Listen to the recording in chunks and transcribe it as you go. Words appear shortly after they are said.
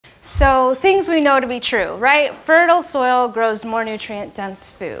So things we know to be true, right? Fertile soil grows more nutrient-dense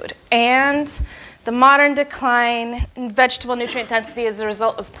food. And the modern decline in vegetable nutrient density is a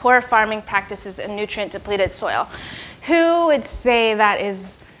result of poor farming practices and nutrient-depleted soil. Who would say that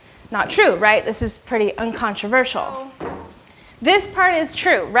is not true, right? This is pretty uncontroversial. This part is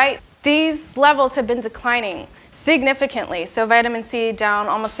true, right? These levels have been declining significantly. So vitamin C down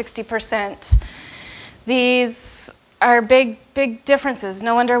almost 60%. These are big differences.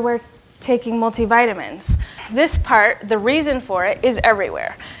 No wonder we're taking multivitamins. This part, the reason for it, is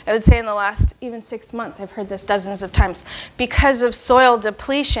everywhere. I would say in the last even 6 months, I've heard this dozens of times. Because of soil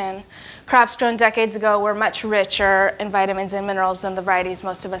depletion, crops grown decades ago were much richer in vitamins and minerals than the varieties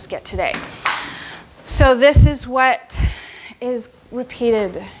most of us get today. So this is what is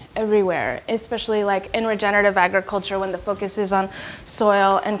repeated everywhere, especially like in regenerative agriculture when the focus is on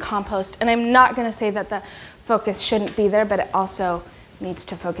soil and compost. And I'm not going to say that the focus shouldn't be there, but it also needs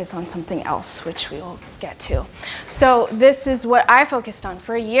to focus on something else, which we will get to. So this is what I focused on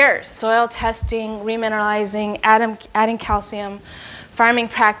for years: soil testing, remineralizing, adding calcium, farming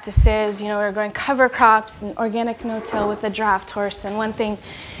practices. You know, we were growing cover crops and organic no-till with a draft horse. And one thing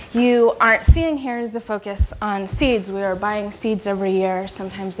you aren't seeing here is the focus on seeds. We were buying seeds every year.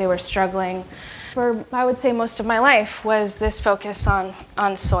 Sometimes they were struggling. For, I would say, most of my life was this focus on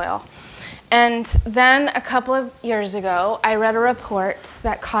soil. And then a couple of years ago, I read a report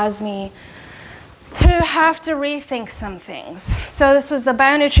that caused me to have to rethink some things. So this was the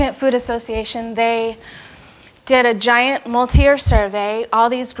Bionutrient Food Association. They did a giant multi-year survey. All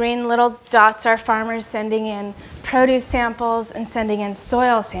these green little dots are farmers sending in produce samples and sending in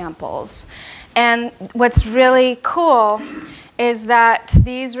soil samples. And what's really cool is that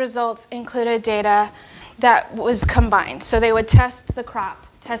these results included data that was combined. So they would test the crop,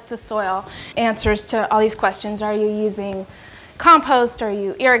 test the soil, answers to all these questions. Are you using compost? Are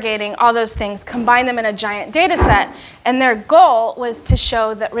you irrigating? All those things, combine them in a giant data set. And their goal was to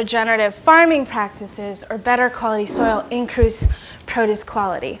show that regenerative farming practices or better quality soil increase produce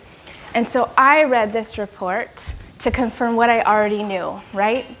quality. And so I read this report to confirm what I already knew,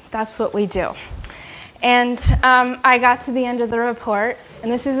 right? That's what we do. And I got to the end of the report,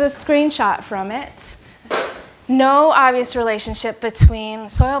 and this is a screenshot from it. No obvious relationship between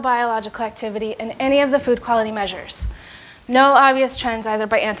soil biological activity and any of the food quality measures. No obvious trends either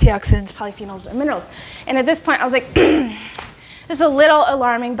by antioxidants, polyphenols, or minerals. And at this point, I was like, this is a little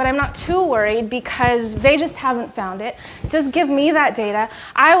alarming, but I'm not too worried because they just haven't found it. Just give me that data.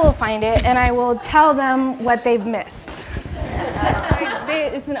 I will find it, and I will tell them what they've missed.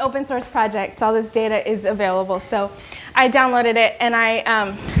 It's an open source project. All this data is available. So I downloaded it, and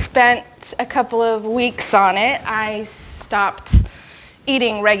I spent a couple of weeks on it. I stopped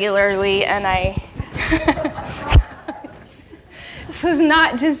eating regularly, and this was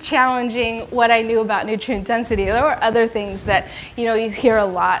not just challenging what I knew about nutrient density. There were other things that, you know, you hear a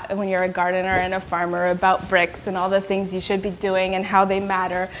lot when you're a gardener and a farmer about bricks and all the things you should be doing and how they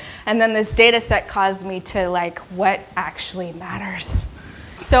matter. And then this data set caused me to like, what actually matters?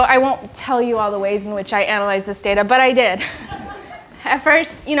 So I won't tell you all the ways in which I analyzed this data, but I did. At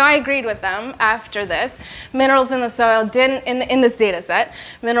first, you know, I agreed with them after this. Minerals in the soil didn't, in this data set,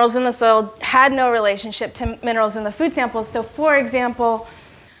 minerals in the soil had no relationship to minerals in the food samples. So for example,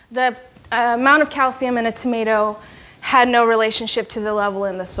 the amount of calcium in a tomato had no relationship to the level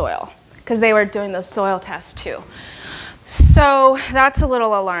in the soil because they were doing the soil test too. So that's a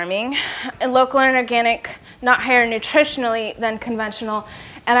little alarming. And local and organic, not higher nutritionally than conventional.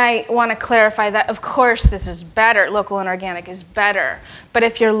 And I want to clarify that, of course, this is better. Local and organic is better. But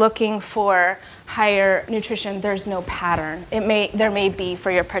if you're looking for higher nutrition, there's no pattern. There may be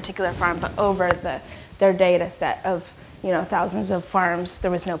for your particular farm, but over their data set of, you know, thousands of farms, there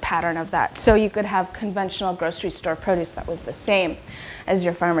was no pattern of that. So you could have conventional grocery store produce that was the same as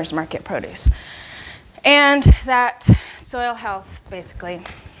your farmer's market produce. And that soil health basically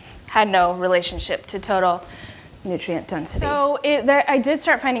had no relationship to total nutrient density. So I did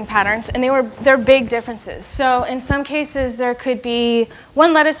start finding patterns, and they're big differences. So in some cases, there could be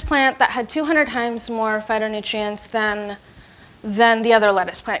one lettuce plant that had 200 times more phytonutrients than the other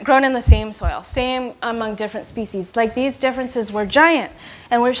lettuce plant, grown in the same soil, same among different species. Like, these differences were giant,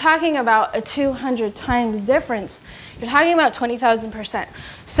 and we're talking about a 200 times difference. You're talking about 20,000%.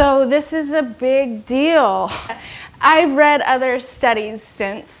 So this is a big deal. I've read other studies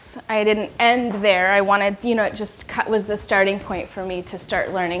since. I didn't end there. I wanted, you know, it just was the starting point for me to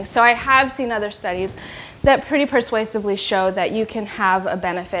start learning. So I have seen other studies that pretty persuasively show that you can have a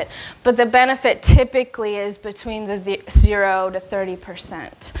benefit. But the benefit typically is between the 0 to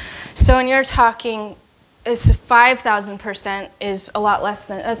 30%. So when you're talking is 5,000% is a lot less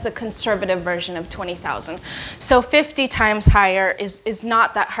than, that's a conservative version of 20,000. So 50 times higher is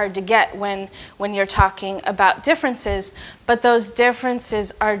not that hard to get when you're talking about differences, but those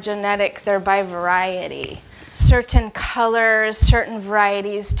differences are genetic, they're by variety. Certain colors, certain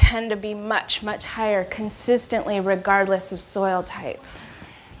varieties tend to be much, much higher consistently regardless of soil type.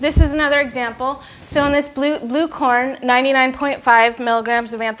 This is another example. So in this blue corn, 99.5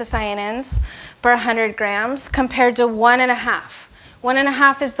 milligrams of anthocyanins per 100 grams compared to 1.5.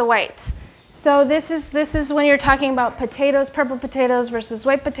 1.5 is the white. So this is when you're talking about potatoes, purple potatoes versus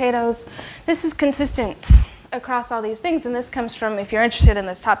white potatoes. This is consistent across all these things, and this comes from, if you're interested in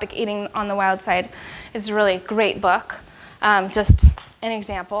this topic, Eating on the Wild Side is a really great book. Just an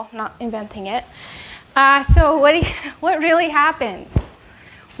example, not inventing it. So what really happened?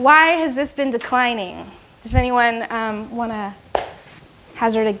 Why has this been declining? Does anyone want to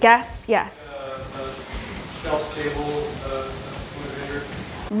hazard a guess? Yes. Shelf-stable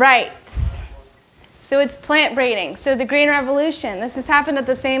food. Right. So it's plant breeding. So the Green Revolution, this has happened at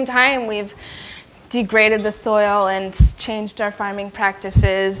the same time we've degraded the soil and changed our farming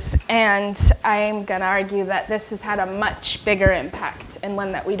practices. And I'm going to argue that this has had a much bigger impact and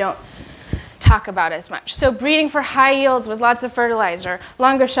one that we don't talk about as much. So breeding for high yields with lots of fertilizer,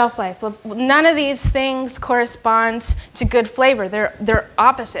 longer shelf life. None of these things correspond to good flavor. They're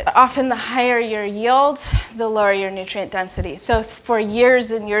opposite. Often the higher your yield, the lower your nutrient density. So for years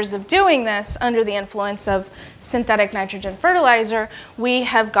and years of doing this under the influence of synthetic nitrogen fertilizer, we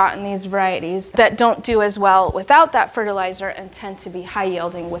have gotten these varieties that don't do as well without that fertilizer and tend to be high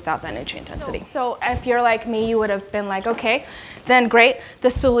yielding without that nutrient density. So if you're like me, you would have been like, okay, then great. The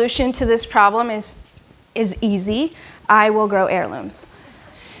solution to this problem is easy. I will grow heirlooms.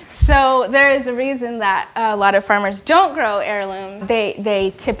 So there is a reason that a lot of farmers don't grow heirloom.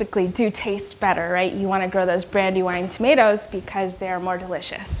 They typically do taste better, right? You want to grow those Brandywine tomatoes because they are more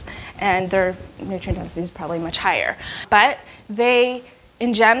delicious and their nutrient density is probably much higher. But they,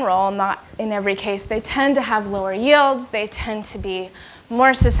 in general, not in every case, they tend to have lower yields. They tend to be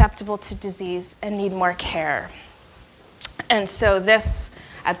more susceptible to disease and need more care. And so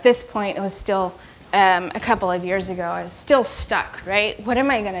at this point, it was still a couple of years ago, I was still stuck, right? What am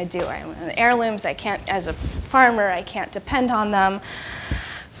I going to do? I'm in heirlooms. I can't, as a farmer, I can't depend on them.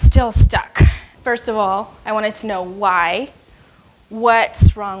 Still stuck. First of all, I wanted to know why.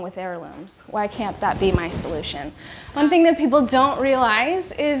 What's wrong with heirlooms? Why can't that be my solution? One thing that people don't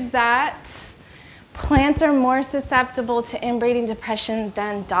realize is that plants are more susceptible to inbreeding depression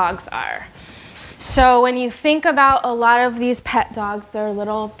than dogs are. So when you think about a lot of these pet dogs, they're a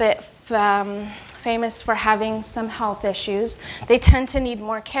little bit famous for having some health issues. They tend to need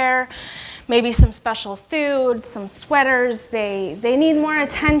more care, maybe some special food, some sweaters. They need more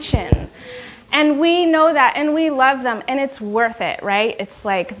attention. And we know that, and we love them, and it's worth it, right? It's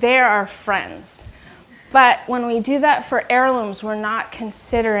like they're our friends. But when we do that for heirlooms, we're not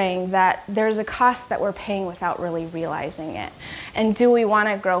considering that there's a cost that we're paying without really realizing it. And do we want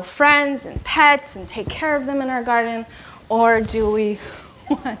to grow friends and pets and take care of them in our garden, or do we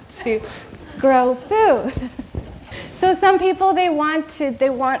want to grow food? So some people, they want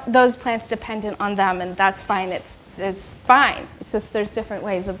those plants dependent on them, and that's fine. It's fine. It's just there's different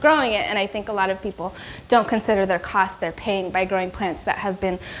ways of growing it, and I think a lot of people don't consider their cost they're paying by growing plants that have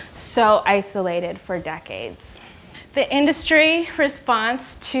been so isolated for decades. The industry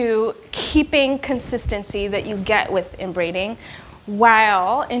response to keeping consistency that you get with inbreeding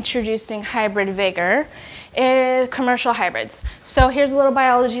while introducing hybrid vigor is commercial hybrids. So here's a little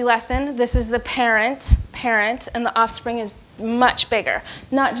biology lesson. This is the parent, and the offspring is much bigger.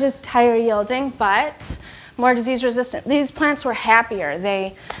 Not just higher yielding, but more disease resistant. These plants were happier.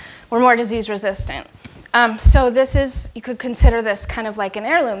 They were more disease resistant. So this is, you could consider this kind of like an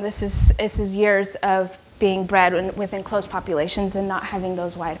heirloom. This is years of being bred within close populations and not having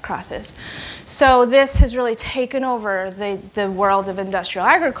those wide crosses. So this has really taken over the world of industrial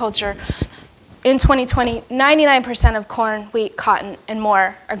agriculture. In 2020, 99% of corn, wheat, cotton, and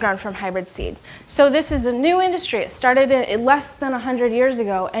more are grown from hybrid seed. So this is a new industry. It started in less than 100 years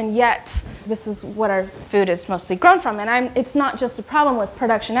ago, and yet this is what our food is mostly grown from. And it's not just a problem with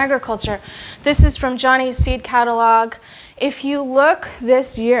production agriculture. This is from Johnny's Seed Catalog. If you look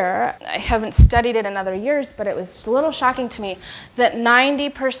this year, I haven't studied it in other years, but it was a little shocking to me that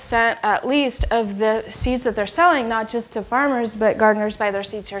 90% at least of the seeds that they're selling, not just to farmers, but gardeners buy their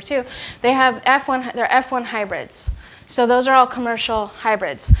seeds here too, they're F1 hybrids. So those are all commercial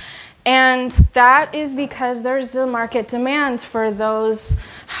hybrids. And that is because there's a market demand for those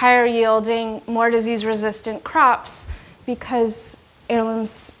higher yielding, more disease resistant crops because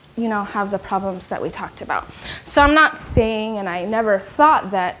heirlooms have the problems that we talked about. So I'm not saying, and I never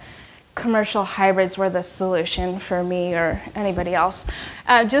thought that commercial hybrids were the solution for me or anybody else.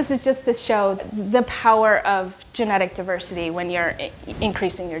 It's just to show the power of genetic diversity when you're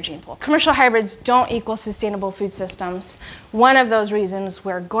increasing your gene pool. Commercial hybrids don't equal sustainable food systems. One of those reasons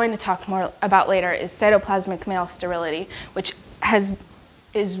we're going to talk more about later is cytoplasmic male sterility, which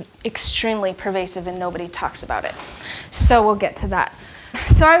is extremely pervasive and nobody talks about it. So we'll get to that.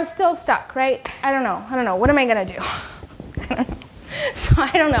 So I was still stuck, right? I don't know. What am I gonna do? I don't know. So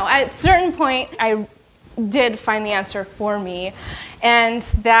I don't know. At a certain point, I did find the answer for me, and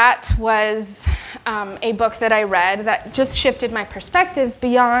that was a book that I read that just shifted my perspective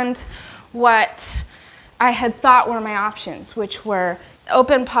beyond what I had thought were my options, which were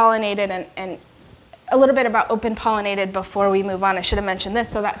open-pollinated and a little bit about open-pollinated before we move on. I should have mentioned this.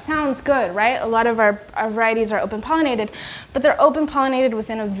 So that sounds good, right? A lot of our varieties are open-pollinated, but they're open-pollinated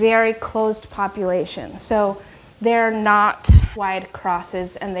within a very closed population. So they're not wide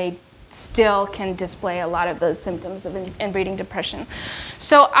crosses, and they still can display a lot of those symptoms of inbreeding depression.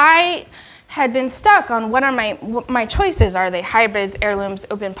 So I had been stuck on what are my choices. Are they hybrids, heirlooms,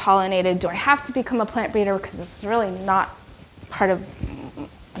 open-pollinated? Do I have to become a plant breeder? Because it's really not part of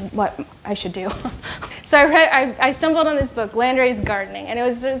what I should do. So I stumbled on this book, Landrace Gardening, and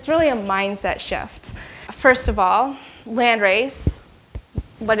it's really a mindset shift. First of all, landrace,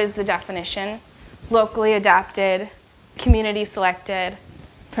 what is the definition? Locally adapted, community selected,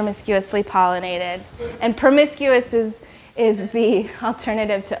 promiscuously pollinated. And promiscuous is the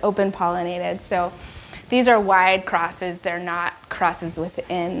alternative to open pollinated. So these are wide crosses. They're not crosses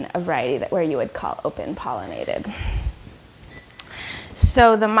within a variety where you would call open pollinated.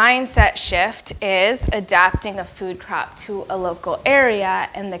 So the mindset shift is adapting a food crop to a local area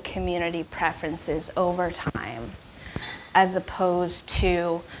and the community preferences over time, as opposed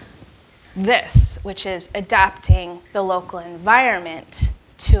to this, which is adapting the local environment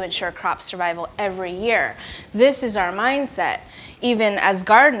to ensure crop survival every year. This is our mindset. Even as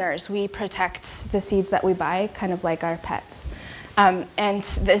gardeners, we protect the seeds that we buy, kind of like our pets. And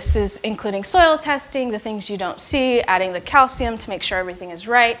this is including soil testing, the things you don't see, adding the calcium to make sure everything is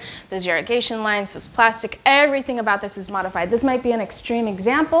right, those irrigation lines, this plastic, everything about this is modified. This might be an extreme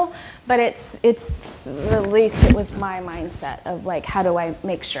example, but it's at least it was my mindset of like, how do I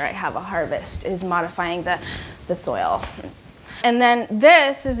make sure I have a harvest, is modifying the soil. And then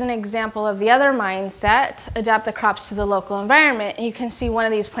this is an example of the other mindset, adapt the crops to the local environment. And you can see one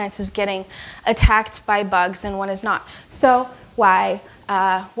of these plants is getting attacked by bugs and one is not. So why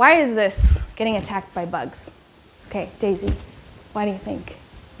is this getting attacked by bugs? Okay, Daisy, why do you think?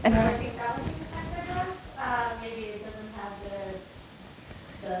 I think that would be attacked by bugs. Maybe it doesn't have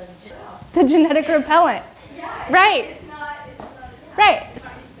the genetic repellent. Yeah, right. It's not right.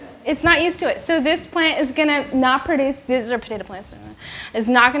 It's not used to it. So this plant is going to not produce, these are potato plants, is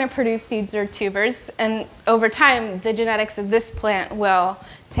not going to produce seeds or tubers. And over time, the genetics of this plant will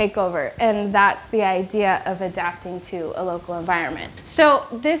take over. And that's the idea of adapting to a local environment. So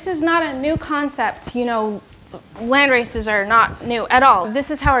this is not a new concept. You know, land races are not new at all.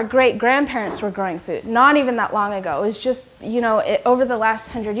 This is how our great-grandparents were growing food, not even that long ago. It was just, you know, over the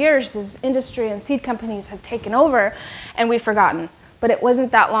last 100 years, this industry and seed companies have taken over, and we've forgotten. But it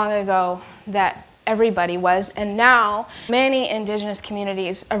wasn't that long ago that everybody was, and now many indigenous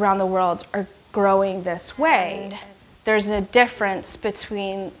communities around the world are growing this way. There's a difference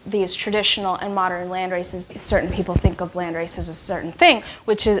between these traditional and modern land races. Certain people think of land race as a certain thing,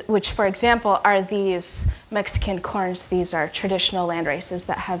 which for example, are these Mexican corns. These are traditional land races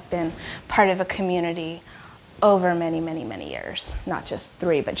that have been part of a community over many, many, many years. Not just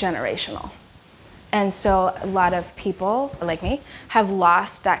 3, but generational. And so a lot of people, like me, have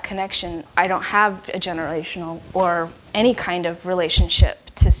lost that connection. I don't have a generational or any kind of relationship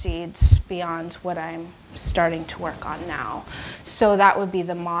to seeds beyond what I'm starting to work on now. So that would be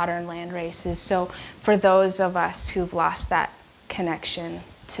the modern land races. So for those of us who've lost that connection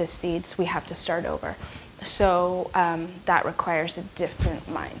to seeds, we have to start over. So that requires a different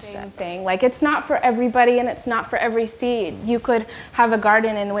mindset thing. Like, it's not for everybody and it's not for every seed. You could have a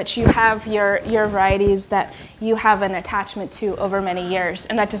garden in which you have your varieties that you have an attachment to over many years,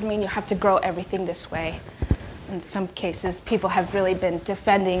 and that doesn't mean you have to grow everything this way. In some cases, people have really been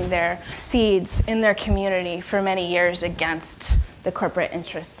defending their seeds in their community for many years against the corporate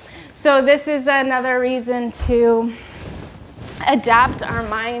interests. So this is another reason to adapt our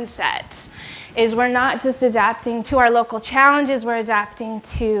mindset. Is we're not just adapting to our local challenges, we're adapting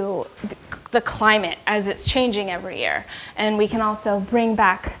to the climate as it's changing every year. And we can also bring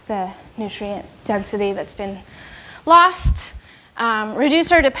back the nutrient density that's been lost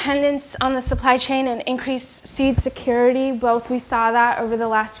reduce our dependence on the supply chain and increase seed security. Both we saw that over the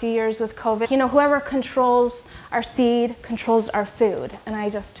last few years with COVID. You know, whoever controls our seed controls our food. And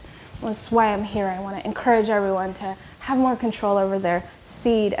that's why I'm here. I want to encourage everyone to have more control over their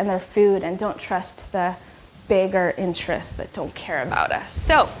seed and their food, and don't trust the bigger interests that don't care about us.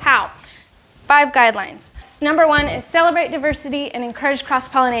 So how? 5 guidelines. Number 1 is celebrate diversity and encourage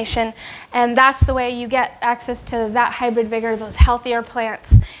cross-pollination, and that's the way you get access to that hybrid vigor, those healthier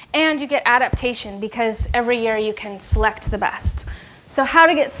plants, and you get adaptation because every year you can select the best. So how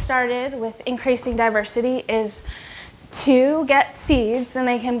to get started with increasing diversity is to get seeds, and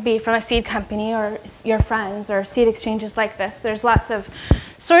they can be from a seed company or your friends or seed exchanges like this. There's lots of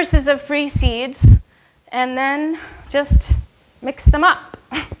sources of free seeds, and then just mix them up.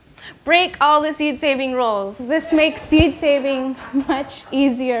 Break all the seed-saving rules. This makes seed saving much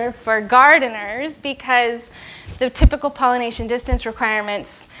easier for gardeners because the typical pollination distance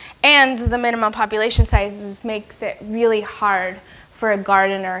requirements and the minimum population sizes makes it really hard for a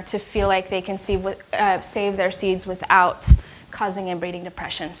gardener to feel like they can save their seeds without causing inbreeding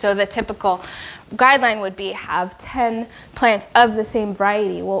depression. So the typical guideline would be have 10 plants of the same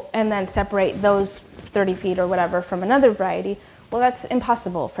variety, and then separate those 30 feet or whatever from another variety. Well, that's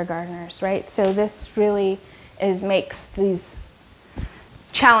impossible for gardeners, right? So this really makes these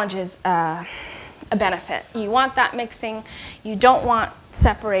challenges a benefit. You want that mixing. You don't want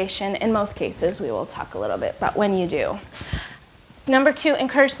separation in most cases. We will talk a little bit about when you do. Number 2,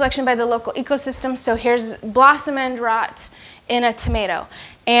 encourage selection by the local ecosystem. So here's blossom end rot in a tomato.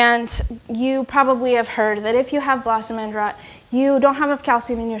 And you probably have heard that if you have blossom end rot, you don't have enough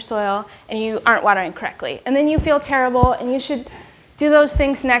calcium in your soil and you aren't watering correctly. And then you feel terrible and you should do those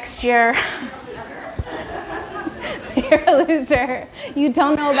things next year. You're a loser. You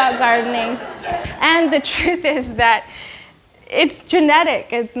don't know about gardening. And the truth is that it's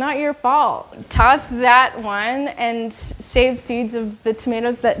genetic. It's not your fault. Toss that one and save seeds of the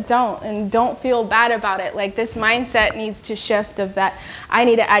tomatoes that don't, and don't feel bad about it. Like, this mindset needs to shift of that I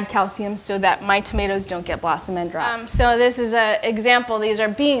need to add calcium so that my tomatoes don't get blossom end rot. So this is an example. These are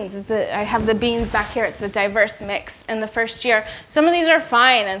beans. I have the beans back here. It's a diverse mix in the first year. Some of these are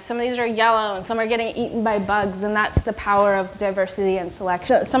fine, and some of these are yellow, and some are getting eaten by bugs, and that's the power of diversity and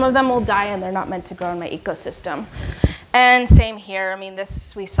selection. Some of them will die, and they're not meant to grow in my ecosystem. And same here. I mean,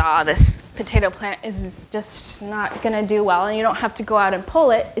 we saw this potato plant is just not going to do well, and you don't have to go out and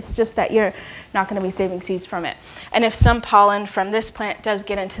pull it. It's just that you're not going to be saving seeds from it. And if some pollen from this plant does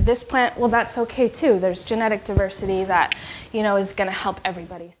get into this plant, well, that's okay too. There's genetic diversity that, you know, is going to help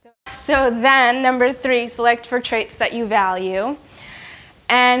everybody. So then, number 3, select for traits that you value.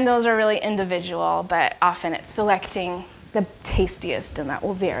 And those are really individual, but often it's selecting the tastiest, and that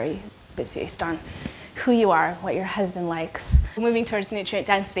will vary based on who you are, what your husband likes. Moving towards nutrient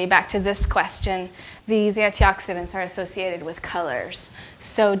density, back to this question, these antioxidants are associated with colors.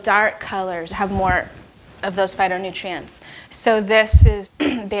 So dark colors have more of those phytonutrients. So this is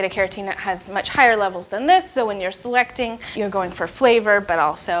beta carotene that has much higher levels than this. So when you're selecting, you're going for flavor, but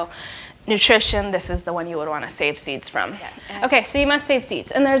also nutrition. This is the one you would want to save seeds from. Okay, so you must save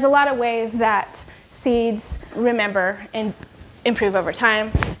seeds. And there's a lot of ways that seeds, remember, and improve over time.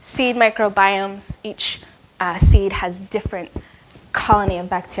 Seed microbiomes, each seed has different colony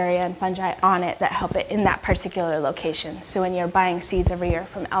of bacteria and fungi on it that help it in that particular location. So when you're buying seeds every year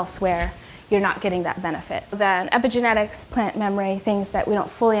from elsewhere, you're not getting that benefit. Then epigenetics, plant memory, things that we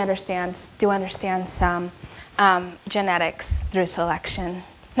don't fully understand, do understand some genetics through selection.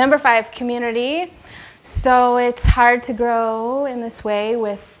 Number 5, community. So it's hard to grow in this way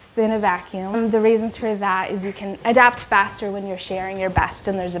in a vacuum. The reasons for that is you can adapt faster when you're sharing your best,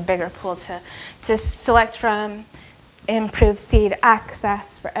 and there's a bigger pool to select from, improve seed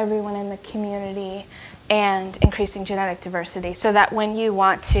access for everyone in the community, and increasing genetic diversity so that when you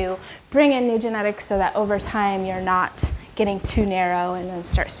want to bring in new genetics so that over time you're not getting too narrow and then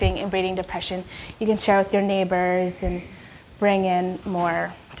start seeing inbreeding depression, you can share with your neighbors and bring in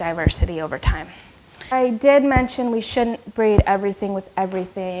more diversity over time. I did mention we shouldn't breed everything with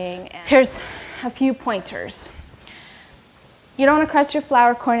everything. Here's a few pointers. You don't want to cross your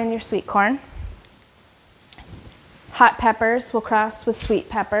flower corn and your sweet corn. Hot peppers will cross with sweet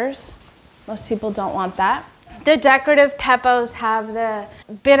peppers. Most people don't want that. The decorative peppos have the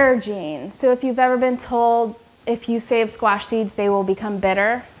bitter gene. So if you've ever been told if you save squash seeds, they will become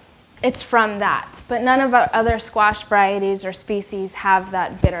bitter, it's from that. But none of our other squash varieties or species have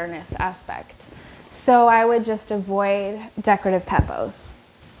that bitterness aspect. So I would just avoid decorative peppos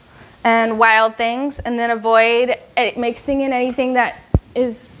and wild things, and then avoid mixing in anything that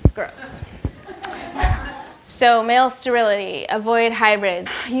is gross. So male sterility, avoid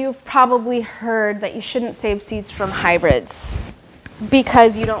hybrids. You've probably heard that you shouldn't save seeds from hybrids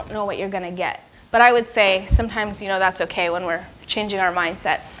because you don't know what you're going to get. But I would say sometimes, that's okay when we're changing our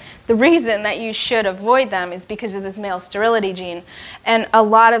mindset. The reason that you should avoid them is because of this male sterility gene. And a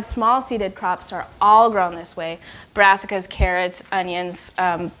lot of small-seeded crops are all grown this way. Brassicas, carrots, onions,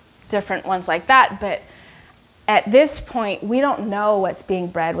 different ones like that. But at this point, we don't know what's being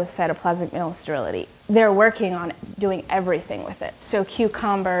bred with cytoplasmic male sterility. They're working on doing everything with it. So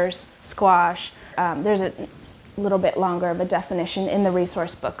cucumbers, squash, there's a little bit longer of a definition in the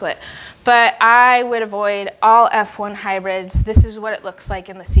resource booklet. But I would avoid all F1 hybrids. This is what it looks like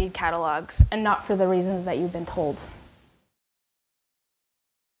in the seed catalogs, and not for the reasons that you've been told.